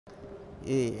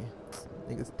Yeah.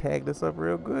 Niggas tagged us up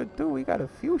real good too. We got a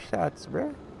few shots,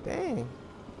 bruh. Dang.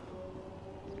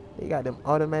 They got them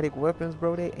automatic weapons,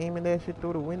 bro. They aiming that shit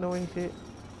through the window and shit.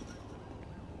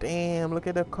 Damn, look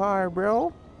at the car,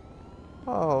 bro.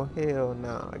 Oh, hell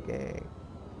nah, gang.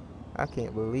 I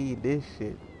can't believe this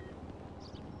shit.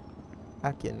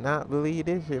 I cannot believe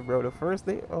this shit, bro. The first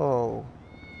day, oh.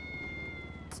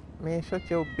 Man, shut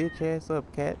your bitch ass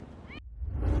up, cat.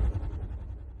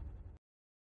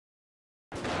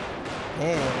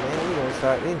 Damn, man, we gonna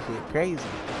start this shit crazy.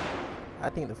 I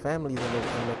think the family's in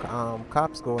the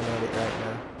cops going at it right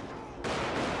now.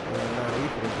 Yeah, nah, we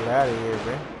finna get out of here,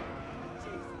 bro.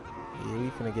 Yeah, we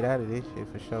finna get out of this shit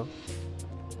for sure.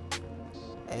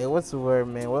 Hey, what's the word,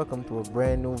 man? Welcome to a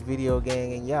brand new video,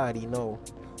 gang, and y'all already know.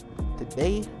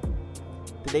 Today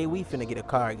we finna get a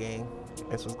car, gang.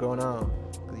 That's what's going on.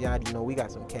 Cause y'all already know we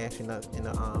got some cash in the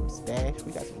stash.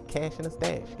 We got some cash in the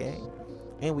stash, gang,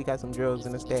 and we got some drugs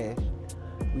in the stash.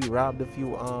 We robbed a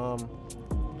few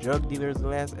drug dealers the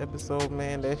last episode,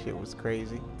 man. That shit was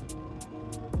crazy.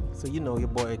 So you know your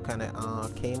boy kind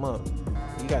of came up.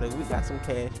 We got some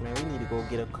cash, man. We need to go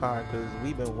get a car cause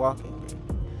we've been walking,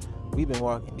 gang. We've been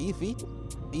walking.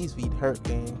 These feet hurt,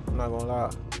 gang. I'm not gonna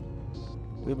lie.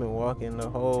 We've been walking the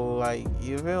whole, like,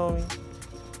 you feel me?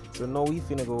 So no, we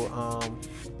finna go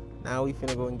now we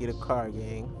finna go and get a car,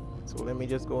 gang. So let me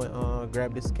just go and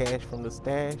grab this cash from the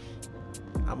stash.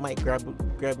 I might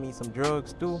grab me some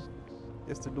drugs too,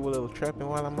 just to do a little trapping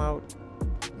while I'm out.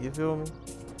 You feel me?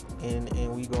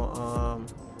 And we gonna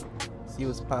see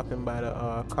what's popping by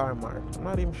the car mart. I'm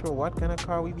not even sure what kind of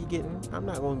car we be getting. I'm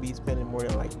not gonna be spending more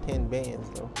than like 10 bands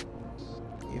though.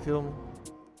 You feel me?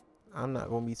 I'm not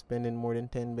gonna be spending more than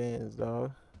 10 bands,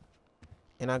 dog.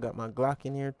 And I got my Glock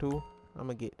in here too. I'm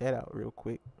gonna get that out real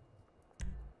quick.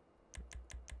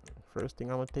 First thing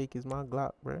I'm gonna take is my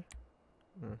Glock, bruh.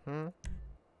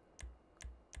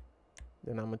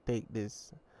 Then I'm gonna take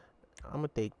this. I'm gonna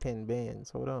take 10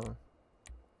 bands. Hold on.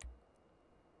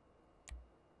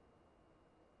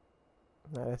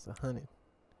 Nah, that's 100.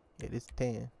 Yeah, this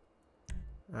 10.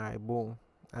 Alright, boom.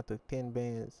 I took 10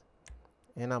 bands.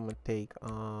 And I'm gonna take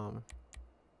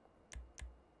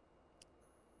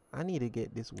I need to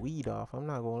get this weed off. I'm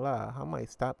not gonna lie. I might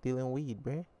stop dealing weed,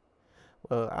 bruh.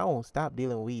 Well, I won't stop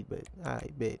dealing weed, but I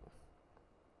bet.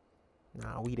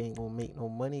 Nah, weed ain't gonna make no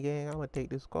money, gang. I'm gonna take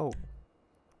this scope.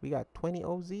 We got 20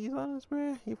 OZs on us,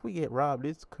 bruh. If we get robbed,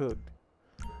 it's cooked.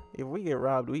 If we get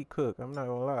robbed, we cook. I'm not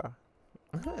gonna lie.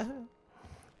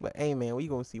 But hey, man, we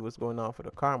gonna see what's going on for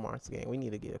the car marts, gang. We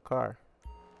need to get a car.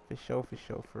 For sure,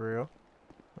 for real.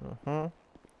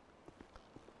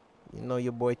 You know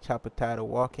your boy Choppa tired of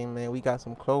walking, man. We got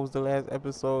some clothes the last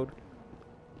episode.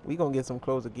 We gonna get some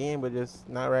clothes again, but just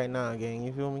not right now, gang.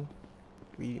 You feel me?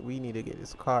 We need to get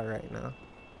this car right now.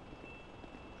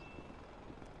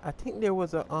 I think there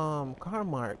was a car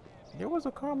mart. There was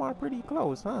a car mart pretty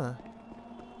close, huh?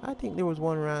 I think there was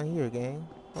one around here, gang.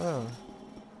 Hold on.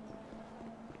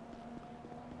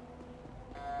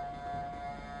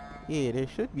 Yeah, there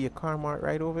should be a car mart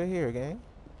right over here, gang.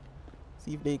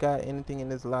 See if they got anything in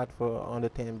this lot for under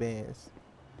 10 bands.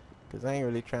 Cause I ain't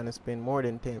really trying to spend more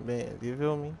than 10 bands. You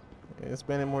feel me? And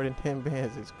spending more than 10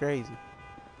 bands is crazy.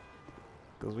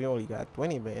 Cause we only got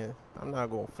 20 bands. I'm not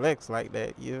gonna flex like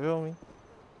that. You feel me?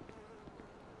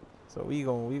 So we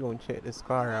gonna check this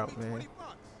car out, man.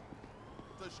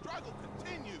 The struggle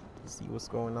continues. See what's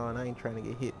going on. I ain't trying to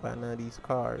get hit by none of these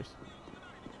cars.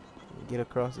 Get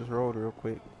across this road real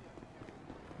quick.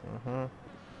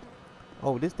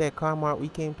 Oh, this that car mart we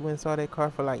came through and saw that car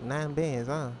for like 9 bands,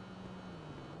 huh?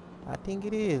 I think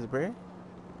it is, bruh.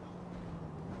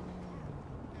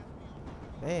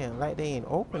 Damn, like they ain't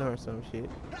open or some shit.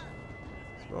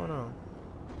 What's going on?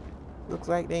 Looks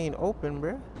like they ain't open,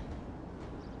 bruh.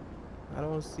 I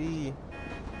don't see.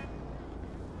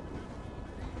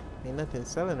 Ain't nothing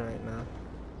selling right now.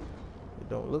 It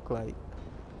don't look like.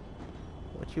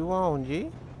 What you want,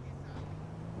 G?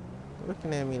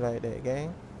 Looking at me like that,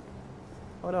 gang.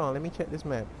 Hold on, let me check this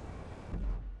map.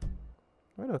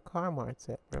 Where the car marts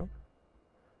at, bro?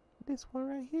 This one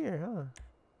right here, huh?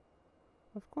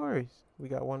 Of course. We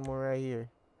got one more right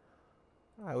here.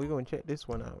 Alright, we're gonna check this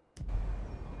one out.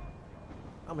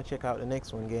 I'm gonna check out the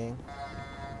next one, gang.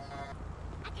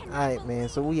 Alright, man,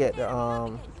 so we at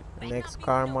the next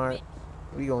car mart.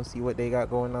 We gonna see what they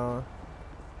got going on.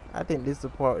 I think this is the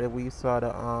part that we saw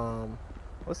the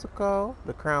what's it called?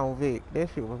 The Crown Vic. That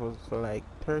shit was for like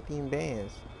 13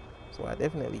 bands. So I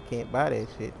definitely can't buy that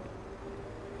shit.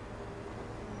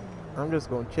 I'm just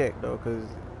gonna check though, cause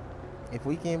if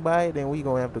we can't buy it, then we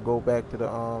gonna have to go back to the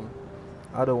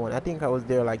other one. I think I was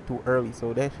there like too early,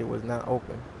 so that shit was not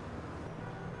open.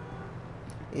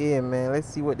 Yeah, man, let's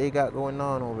see what they got going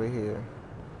on over here.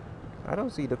 I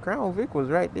don't see the Crown Vic was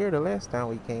right there the last time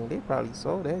we came. They probably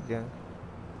sold that junk.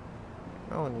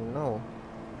 I don't even know.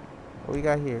 What we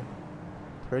got here?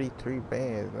 33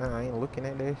 bands. Nah, I ain't looking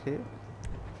at that shit.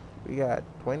 We got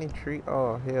 23.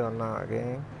 Oh, hell nah,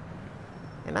 gang.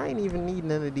 And I ain't even need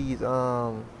none of these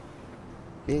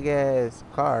big ass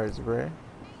cars, bruh.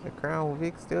 The Crown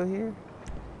Vic still here?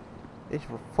 It's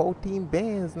for 14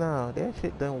 bands now. That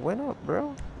shit done went up,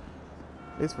 bro.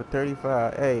 It's for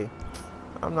 35. Hey,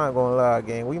 I'm not gonna lie,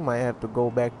 gang. We might have to go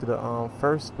back to the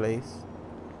first place.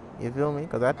 You feel me?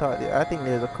 Cause I think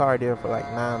there's a car there for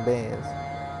like 9 bands.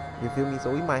 You feel me?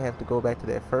 So we might have to go back to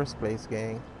that first place,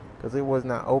 gang. Cause it was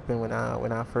not open when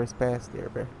I first passed there,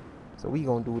 bro. So we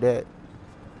gonna do that.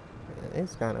 Man,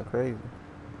 it's kind of crazy.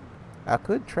 I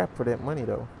could trap for that money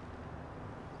though,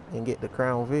 and get the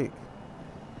Crown Vic.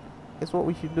 That's what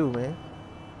we should do, man.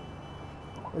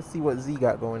 Let's see what Z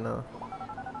got going on.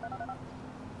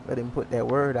 Let him put that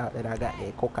word out that I got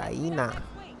that cocaina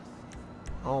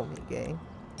on me, gang.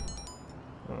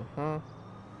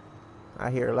 I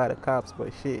hear a lot of cops,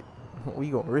 but shit, we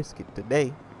gonna risk it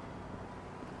today.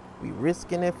 We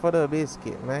risking it for the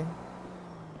biscuit, man.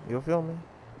 You feel me?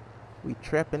 We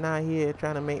trapping out here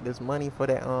trying to make this money for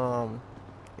that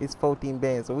it's 14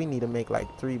 bands, so we need to make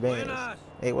like 3 bands.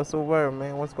 Hey, what's the word,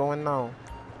 man? What's going on?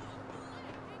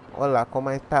 Hola,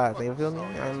 ¿cómo estás? You feel me?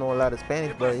 I don't know a lot of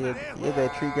Spanish, but here's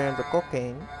that 3 grams of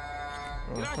cocaine.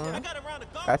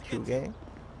 Got you, gang.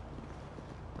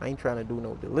 I ain't trying to do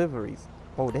no deliveries.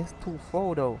 Oh, that's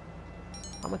 2-4 though.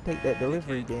 I'm gonna take that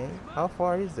delivery, gang. How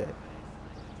far is that?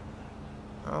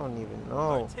 I don't even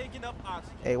know.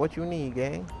 Hey, what you need,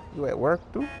 gang? You at work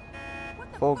too?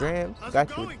 4 grams?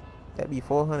 Got you. That'd be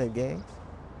 400, gang.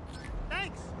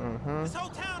 Thanks. This whole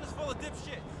town is full of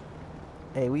dipshits.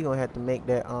 Hey, we gonna have to make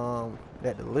that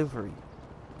that delivery.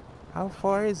 How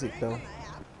far is it though?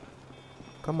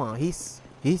 Come on, he's.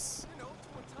 Hey,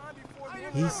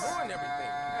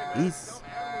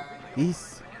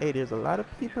 there's a lot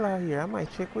of people out here. I might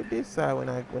check with this side when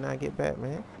I get back,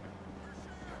 man.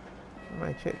 I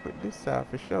might check with this side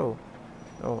for sure.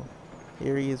 Oh,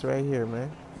 here he is right here, man.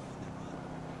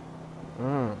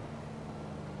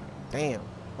 Damn,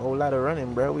 whole lot of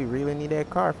running, bro. We really need that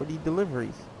car for these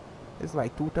deliveries. It's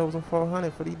like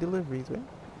 2,400 for these deliveries, man.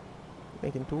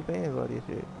 Making 2 bands all this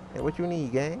shit. Hey, what you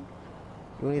need, gang?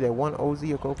 You need that 1 OZ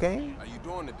of cocaine? How you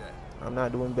doing today? I'm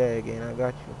not doing bad, gang. I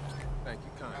got you. Thank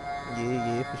you, kind.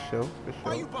 Yeah, for sure, for sure.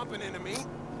 Why you bumping into me?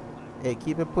 Hey,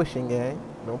 keep it pushing, gang.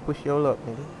 Don't push your luck,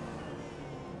 nigga.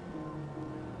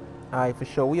 Alright, for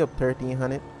sure. We up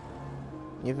 1,300.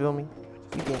 You feel me?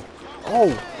 You can.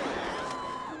 Oh!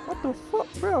 What the fuck,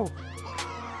 bro?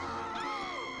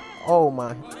 Oh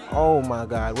my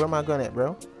god. Where my gun at,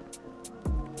 bro?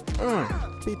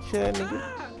 Bitch ass nigga.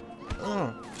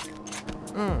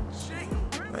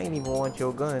 I ain't even want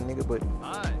your gun, nigga, but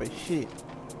shit.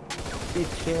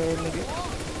 Bitch ass nigga.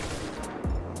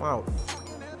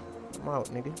 I'm out,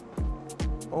 nigga.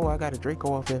 Oh, I got a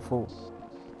Draco off that fool.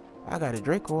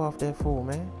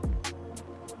 Man.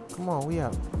 Come on, we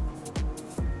out.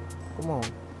 Come on.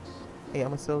 Hey,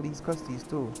 I'ma sell these custies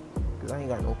too, cause I ain't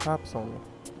got no cops on me.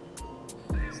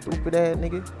 Stupid ass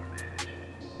nigga.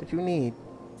 What you need?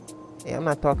 Hey, I'm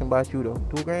not talking about you though.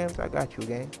 2 grams? I got you,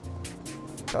 gang.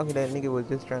 Talking that nigga was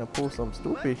just trying to pull some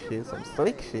stupid shit, some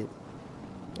slick shit.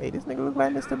 Hey, this nigga look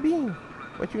like Mr. Bean.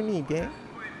 What you need, gang?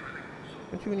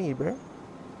 What you need, bruh?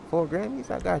 4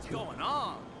 Grammys? I got you.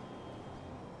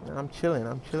 I'm chilling,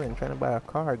 trying to buy a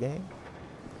car, gang.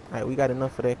 Alright, we got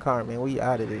enough for that car, man. We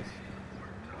out of this.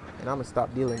 And I'm gonna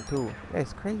stop dealing too.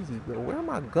 That's crazy, bro. Where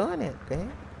my gun at,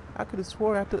 gang? I could have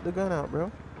swore I took the gun out,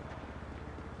 bro.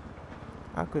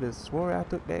 I could have swore I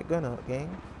took that gun out,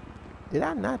 gang. Did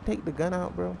I not take the gun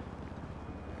out, bro?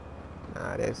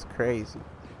 Nah, that's crazy.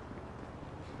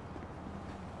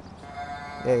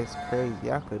 That's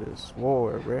crazy. I could have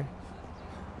swore, bro.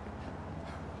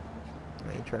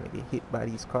 I ain't trying to get hit by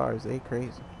these cars. They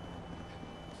crazy.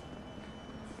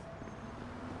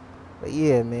 But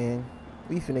yeah, man.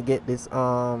 We finna get this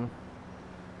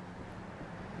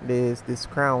this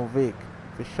Crown Vic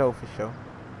for sure.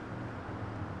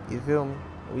 You feel me?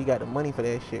 We got the money for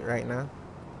that shit right now.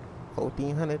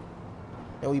 1,400.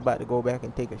 And we about to go back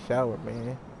and take a shower,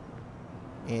 man.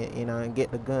 And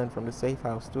get the gun from the safe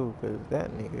house too, cause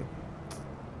that nigga,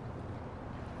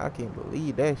 I can't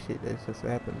believe that shit that just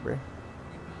happened, bruh.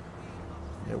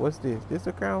 Yeah, what's this? This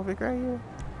a Crown Vic right here?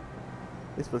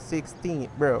 It's for 16,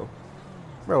 bro.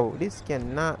 Bro, this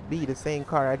cannot be the same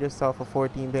car I just saw for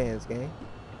 14 bands, gang.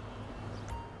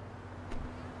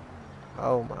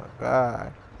 Oh my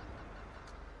god.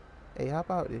 Hey, how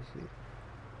about this shit?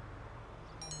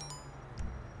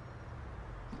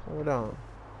 Hold on.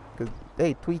 Cause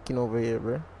they tweaking over here,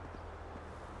 bro.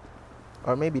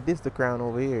 Or maybe this the crown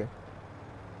over here.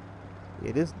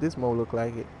 Yeah, this mo look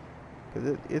like it.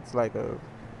 Cause it's like a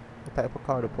type of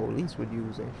car the police would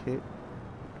use and shit.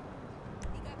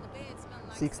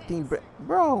 16,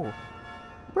 bro.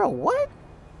 Bro, what?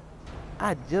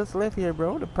 I just left here,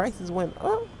 bro. The prices went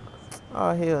up.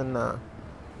 Oh, hell nah.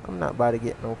 I'm not about to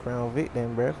get no Crown Vic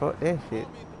then, bro. Fuck that shit.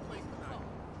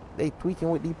 They tweaking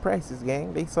with these prices,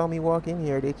 gang. They saw me walk in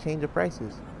here. They changed the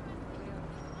prices.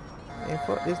 Man,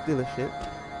 fuck this dealership.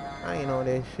 I ain't on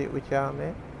that shit with y'all,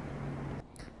 man.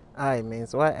 Alright, man.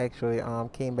 So I actually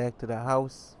came back to the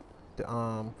house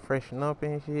to freshen up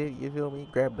and shit. You feel me?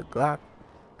 Grab the Glock.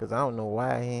 Cause I don't know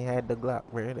why I ain't had the Glock,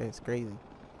 bro. That's crazy.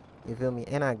 You feel me?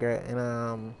 And I got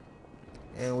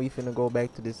and we finna go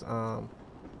back to this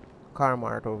car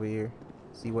mart over here,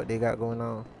 see what they got going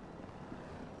on.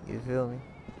 You feel me?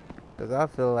 Cause I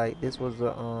feel like this was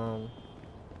the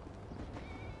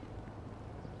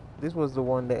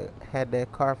one that had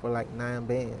that car for like 9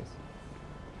 bands.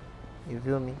 You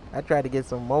feel me? I tried to get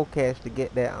some more cash to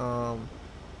get that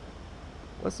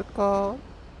what's it called?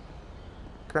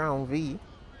 Crown V.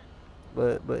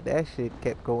 But that shit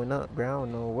kept going up, bro. I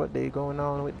don't know what they going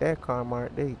on with that car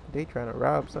mart. They trying to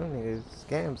rob some niggas,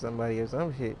 scam somebody or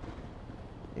some shit.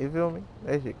 You feel me?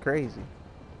 That shit crazy.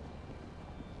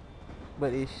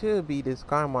 But it should be this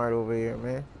car mart over here,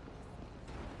 man.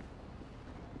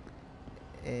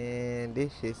 And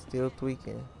this shit's still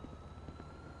tweaking.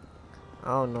 I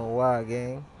don't know why,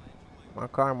 gang. My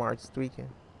car mart's tweaking.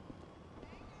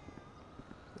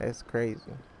 That's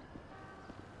crazy.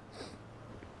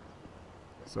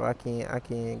 So I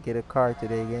can't get a car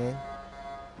today, gang.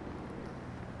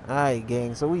 Alright,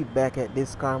 gang. So we back at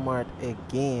this car mart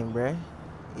again, bruh.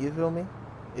 You feel me?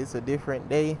 It's a different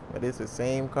day, but it's the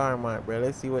same car mart, bruh.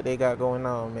 Let's see what they got going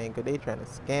on, man. Cause they trying to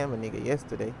scam a nigga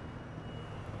yesterday.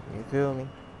 You feel me?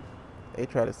 They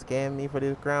try to scam me for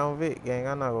this Crown Vic, gang.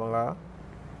 I'm not gonna lie.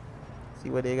 See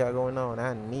what they got going on.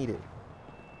 I need it.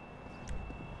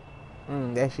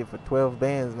 That shit for 12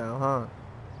 bands now, huh?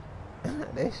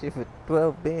 That shit for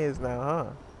 12 bands now, huh?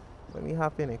 Let me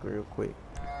hop in it real quick.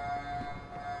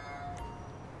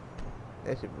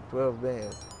 That shit for 12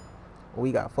 bands.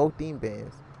 We got 14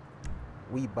 bands.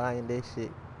 We buying that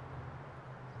shit.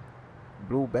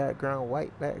 Blue background,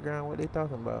 white background. What they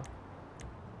talking about?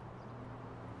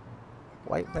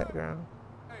 White background.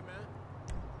 Hey,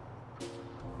 man.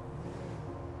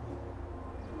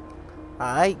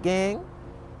 Alright, gang.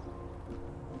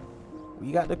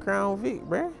 We got the Crown Vic,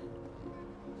 bruh.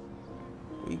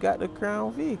 We got the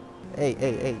Crown Vic.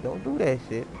 Hey, don't do that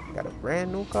shit. Got a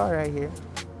brand new car right here.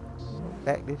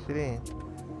 Back this shit in.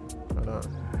 Hold on.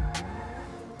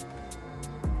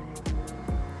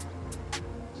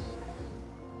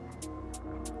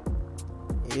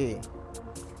 Yeah.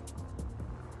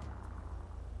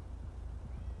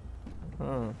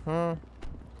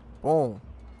 Boom.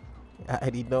 I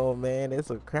already know, man. It's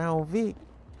a Crown Vic.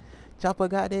 Choppa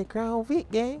got that Crown Vic,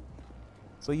 gang.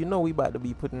 So you know we about to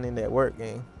be putting in that work,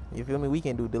 gang. You feel me? We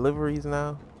can do deliveries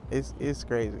now. It's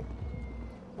crazy.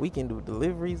 We can do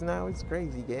deliveries now. It's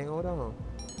crazy, gang. Hold on.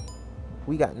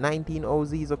 We got 19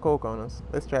 OZs of coke on us.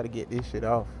 Let's try to get this shit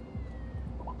off.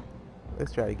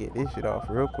 Let's try to get this shit off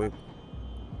real quick.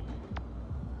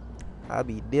 I'll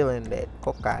be dealing that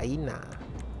cocaina.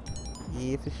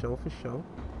 Yeah, for sure, for sure.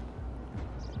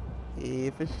 Yeah,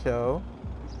 for sure.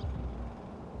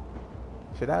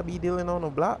 Should I be dealing on the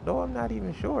block though? I'm not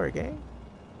even sure, gang.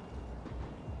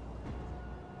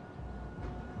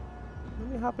 Let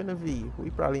me hop in the V.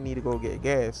 We probably need to go get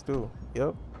gas too.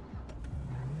 Yep.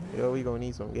 Yo, we gonna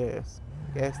need some gas.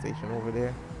 Gas station over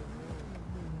there.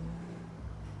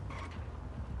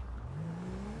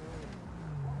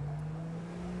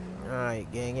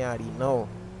 Alright, gang, you already know.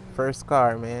 First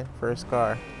car, man. First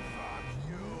car.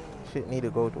 Shit need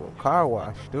to go to a car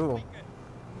wash too.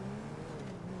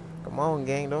 Come on,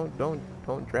 gang.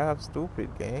 Don't drive stupid,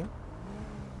 gang.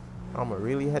 I'ma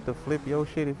really have to flip your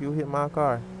shit if you hit my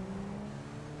car.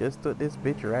 Just took this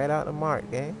bitch right out the mark,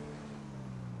 gang.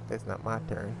 That's not my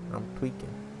turn. I'm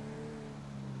tweaking.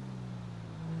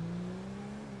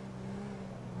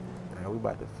 Alright, we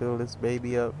about to fill this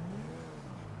baby up.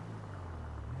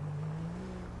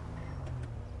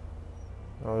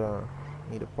 Hold on.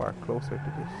 Need to park closer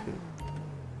to this shit.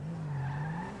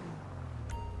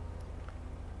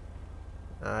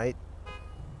 Alright.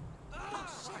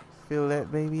 Fill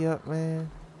that baby up,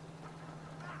 man.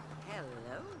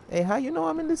 Hello. Hey, how you know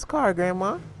I'm in this car,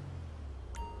 Grandma?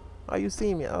 Oh, you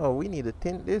see me? Oh, we need to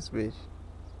tint this bitch.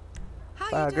 How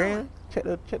 5 grand? Check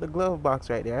the glove box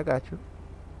right there. I got you.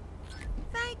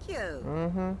 Thank you.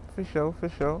 Mm-hmm. For sure, for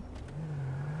sure.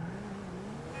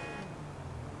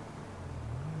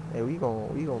 Hey, we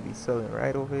gonna be selling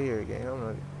right over here again. I'm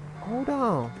like, hold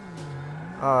on.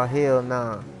 Oh, hell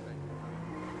nah.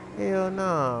 Hell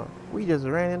nah. We just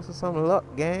ran into some luck,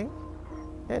 gang.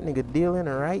 That nigga dealing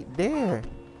right there.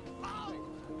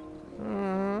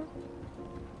 Mm-hmm.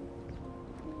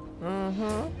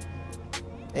 Mm-hmm.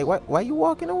 Hey, why you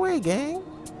walking away, gang?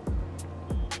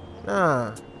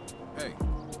 Nah. Hey.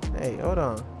 Hey, hold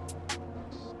on.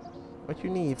 What you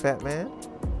need, fat man?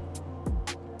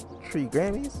 3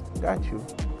 Grammys? Got you.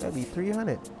 That'd be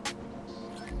 300.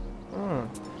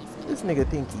 This nigga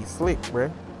think he slick,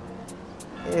 bruh.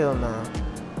 Hell nah.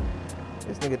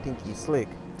 This nigga think he slick.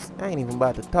 I ain't even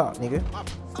about to talk, nigga.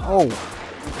 Oh.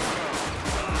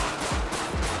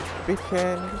 Bitch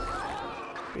ass nigga.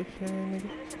 Bitch ass nigga.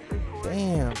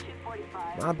 Damn.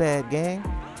 My bad, gang.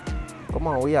 Come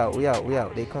on, we out.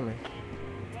 They coming.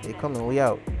 We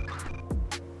out.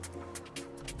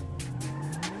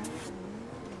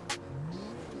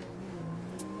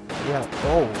 Yeah.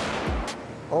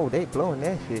 Oh, they blowing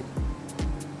that shit.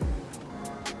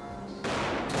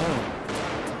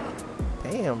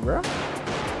 Damn, bro.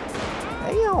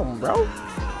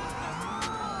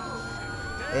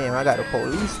 Damn, I got the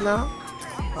police now.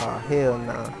 Oh, hell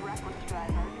nah.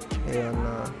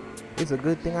 It's a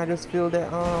good thing I just filled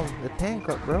that the tank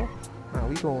up, bro. Nah,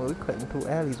 we cutting through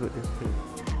alleys with this shit.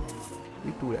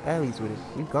 We through the alleys with it.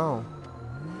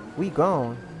 We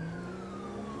gone.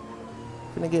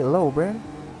 Finna get low, bruh.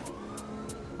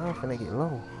 I'm finna get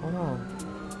low. Hold on.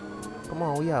 Come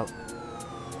on, we out.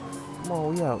 Come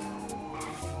on, we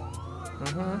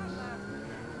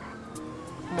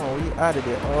out of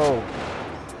there. Oh.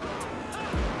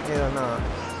 Hell nah.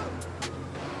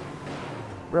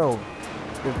 Bro,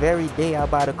 the very day I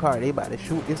buy the car, they about to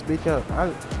shoot this bitch up.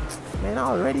 Man, I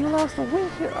already lost the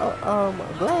windshield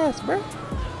glass, bruh.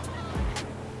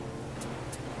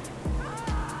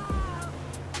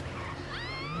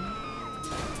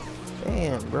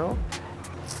 Damn, bro.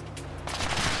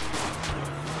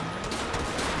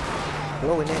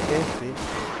 Blowing that shit.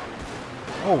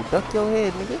 Oh, duck your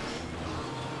head, nigga.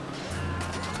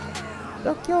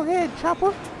 Duck your head,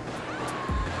 chopper.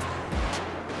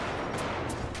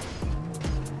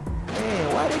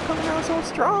 Man, why they coming out so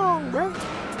strong, bro?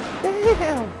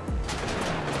 Damn.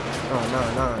 Oh,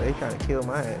 nah. They trying to kill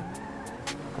my ass.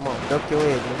 Come on, duck your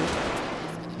head,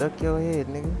 nigga. Duck your head,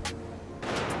 nigga.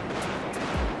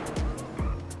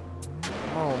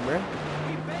 Come on, bruh.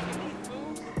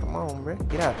 Come on, bruh.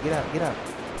 Get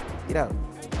out.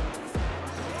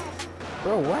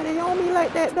 Bro, why they on me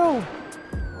like that, though?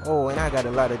 Oh, and I got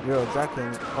a lot of drugs.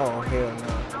 Oh, hell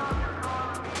no.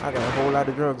 I got a whole lot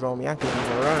of drugs on me. I can't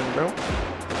even run, bro.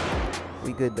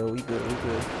 We good, though. We good.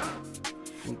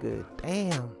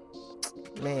 Damn.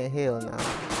 Man, hell no.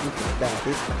 You can die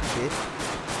this time, bitch.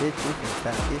 You can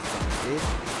die this time, bitch.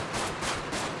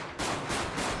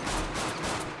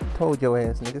 Told your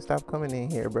ass, nigga, stop coming in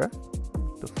here, bruh.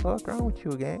 The fuck wrong with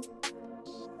you, gang?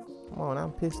 Come on,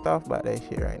 I'm pissed off about that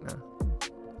shit right now.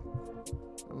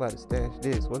 I'm about to stash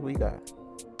this. What we got?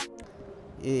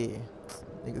 Yeah.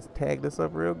 Niggas tagged us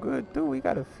up real good, too. We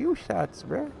got a few shots,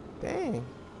 bruh. Dang.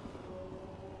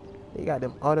 They got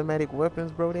them automatic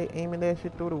weapons, bro. They aiming that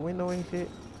shit through the window and shit.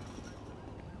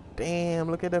 Damn,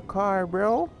 look at the car,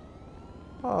 bro.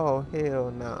 Oh,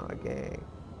 hell nah, gang.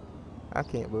 I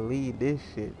can't believe this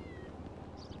shit.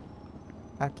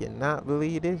 I cannot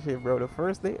believe this shit, bro. The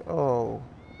first day, oh.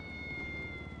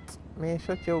 Man,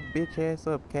 shut your bitch ass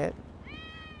up, cat.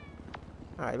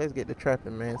 Alright, let's get to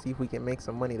trapping, man. See if we can make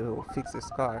some money to fix this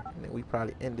car. And then we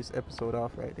probably end this episode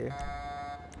off right there.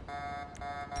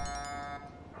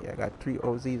 Yeah, I got 3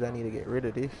 OZs. I need to get rid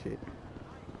of this shit.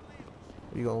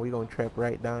 We gonna trap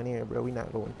right down here, bro. We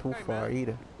not going too far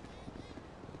either.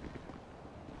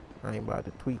 I ain't about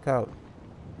to tweak out.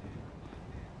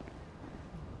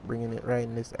 Bringing it right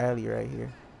in this alley right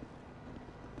here.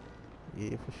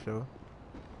 Yeah, for sure.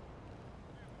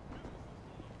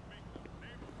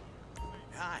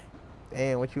 Hi.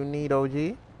 Damn, what you need,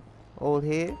 OG? Old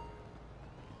head?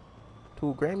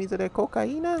 2 Grammys of that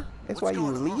cocaine? That's why you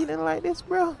leading like this,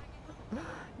 bro?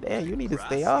 Damn, you need to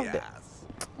stay off that.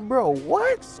 Bro,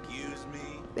 what? Excuse me.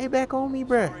 They back on me,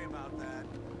 bro. Sorry about that.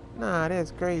 Nah,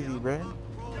 that's crazy, bro.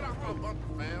 Get out from the bunker,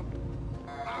 fam.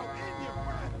 I'll end your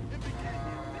friend if you can't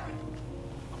get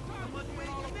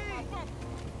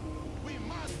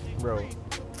that. Bro.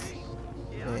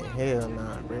 Man, hell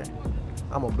nah, bro.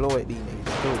 I'ma blow at these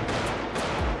niggas, too.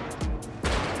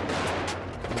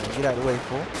 Get out of the way,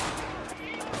 fool.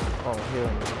 Oh, hell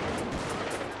no.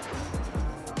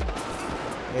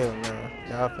 Hell nah.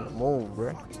 Y'all finna move,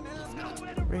 bruh.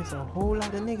 There's a whole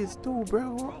lot of niggas too,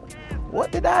 bro.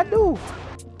 What did I do?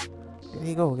 There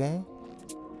you go, gang.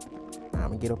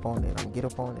 I'ma get up on it. I'ma get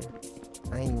up on it.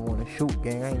 I ain't even wanna shoot,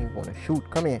 gang. I ain't even wanna shoot.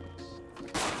 Come here.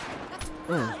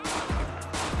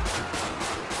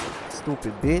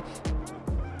 Stupid bitch.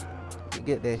 You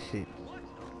get that shit.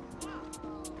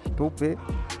 Stupid.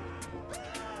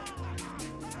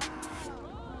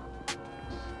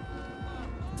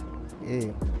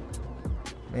 Yeah.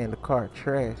 Man, the car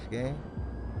trash, gang.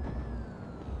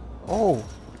 Oh,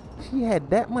 she had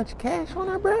that much cash on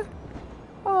her, bruh?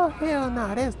 Oh, hell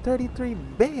nah. That's 33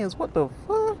 bands. What the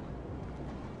fuck?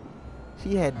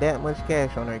 She had that much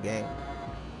cash on her, gang.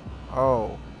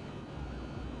 Oh.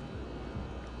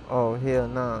 Oh, hell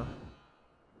nah.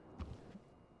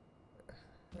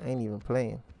 I ain't even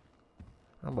playing.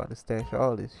 I'm about to stash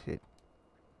all this shit.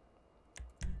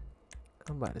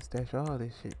 I'm about to stash all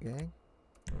this shit, gang.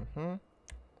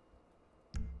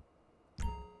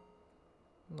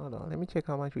 Hold on, let me check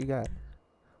how much we got.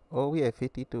 Oh, we had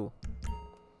 52.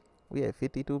 We had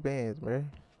 52 bands, bruh.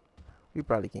 We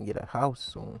probably can get a house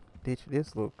soon. Ditch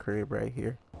this little crib right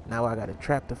here. Now I got a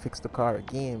trap to fix the car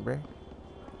again, bruh.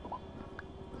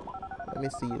 Let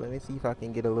me see if I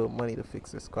can get a little money to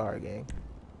fix this car, gang.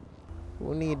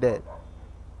 Who need that?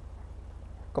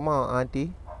 Come on,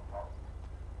 auntie.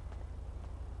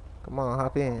 Come on,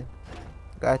 hop in.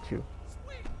 Got you.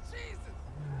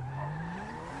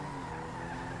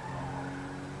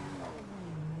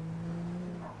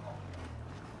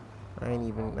 I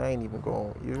ain't even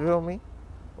going. You feel me?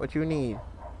 What you need?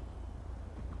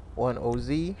 One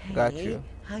OZ? Got you.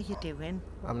 How you doing?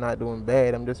 I'm not doing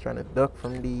bad. I'm just trying to duck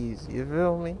from these. You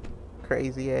feel me?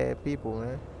 Crazy ass people,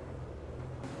 man.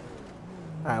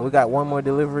 Alright, we got one more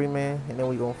delivery, man. And then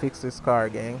we gonna fix this car,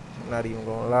 gang. I'm not even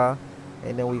gonna lie.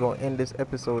 And then we gonna end this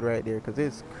episode right there. Cause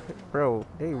it's, bro,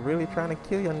 they really trying to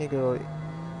kill your nigga.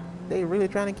 They really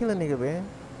trying to kill a nigga, man.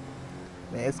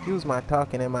 Man, excuse my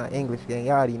talking and my English, gang.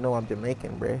 Y'all already know I'm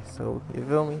Jamaican, bruh. So, you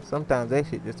feel me? Sometimes that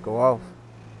shit just go off.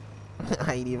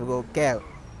 I ain't even go cap.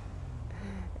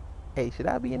 Hey, should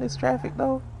I be in this traffic,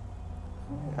 though?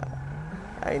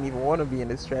 I ain't even want to be in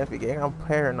this traffic, gang. I'm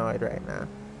paranoid right now.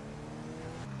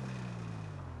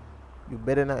 You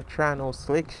better not try no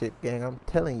slick shit, gang. I'm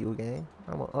telling you, gang.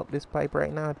 I'm gonna up this pipe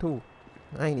right now, too.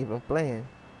 I ain't even playing.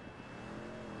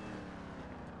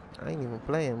 I ain't even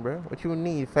playing, bro. What you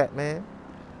need, fat man?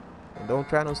 And don't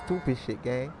try no stupid shit,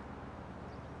 gang.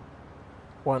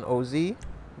 One OZ,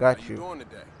 got you. Doing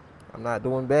today? I'm not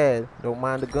doing bad. Don't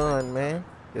mind the gun, man.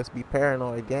 Just be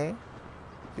paranoid, gang.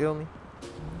 Feel me?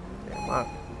 Damn,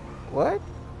 what?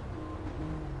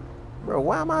 Bro,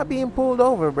 why am I being pulled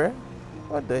over, bro?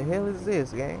 What the hell is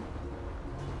this, gang?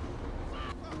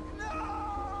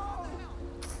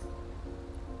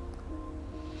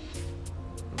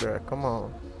 Bro, come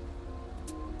on.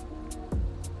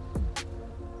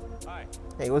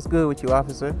 Hey, what's good with you,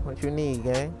 officer? What you need,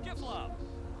 gang?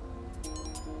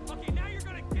 Okay, now you're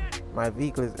gonna get it. My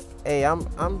vehicle is. Hey, I'm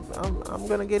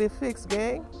gonna get it fixed,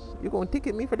 gang. You gonna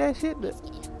ticket me for that shit? The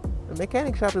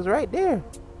mechanic shop is right there.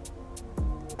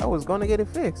 I was gonna get it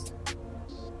fixed.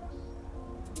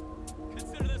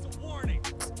 Consider this a warning.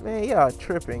 Man, y'all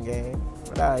tripping, gang.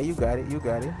 But you got it. You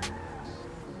got it.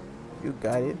 You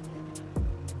got it.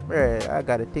 Bruh, I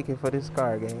got a ticket for this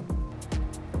car, gang.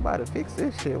 I'm about to fix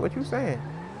this shit. What you saying?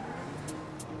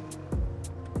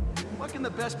 What can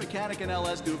the best mechanic in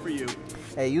LS do for you?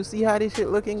 Hey, you see how this shit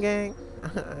looking, gang?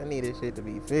 I need this shit to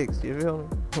be fixed. You feel me?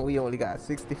 We only got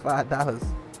 $65.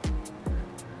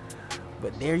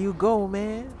 But there you go,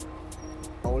 man.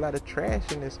 Whole lot of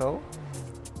trash in this hole.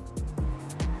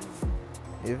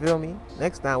 You feel me?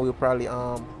 Next time we'll probably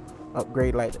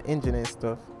upgrade like the engine and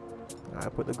stuff. I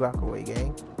put the Glock away,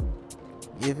 gang.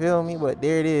 You feel me? But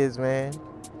there it is, man.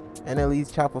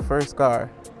 NLE CHOPPA first car,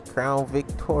 Crown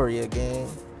Victoria, gang.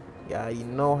 Yeah, you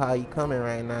know how you coming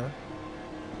right now.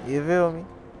 You feel me?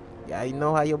 Yeah, you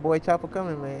know how your boy CHOPPA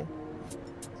coming, man.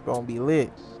 It's gonna be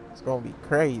lit. It's gonna be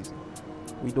crazy.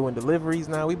 We doing deliveries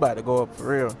now. We about to go up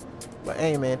for real. But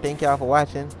hey, man, thank y'all for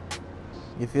watching.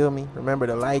 You feel me? Remember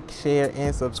to like, share,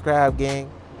 and subscribe, gang.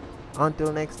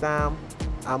 Until next time,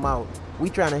 I'm out. We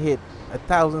trying to hit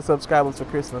 1,000 subscribers for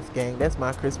Christmas, gang. That's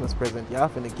my Christmas present. Y'all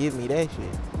finna give me that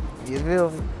shit. You feel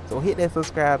me? So hit that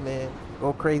subscribe, man.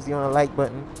 Go crazy on the like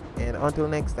button. And until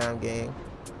next time, gang,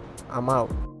 I'm out.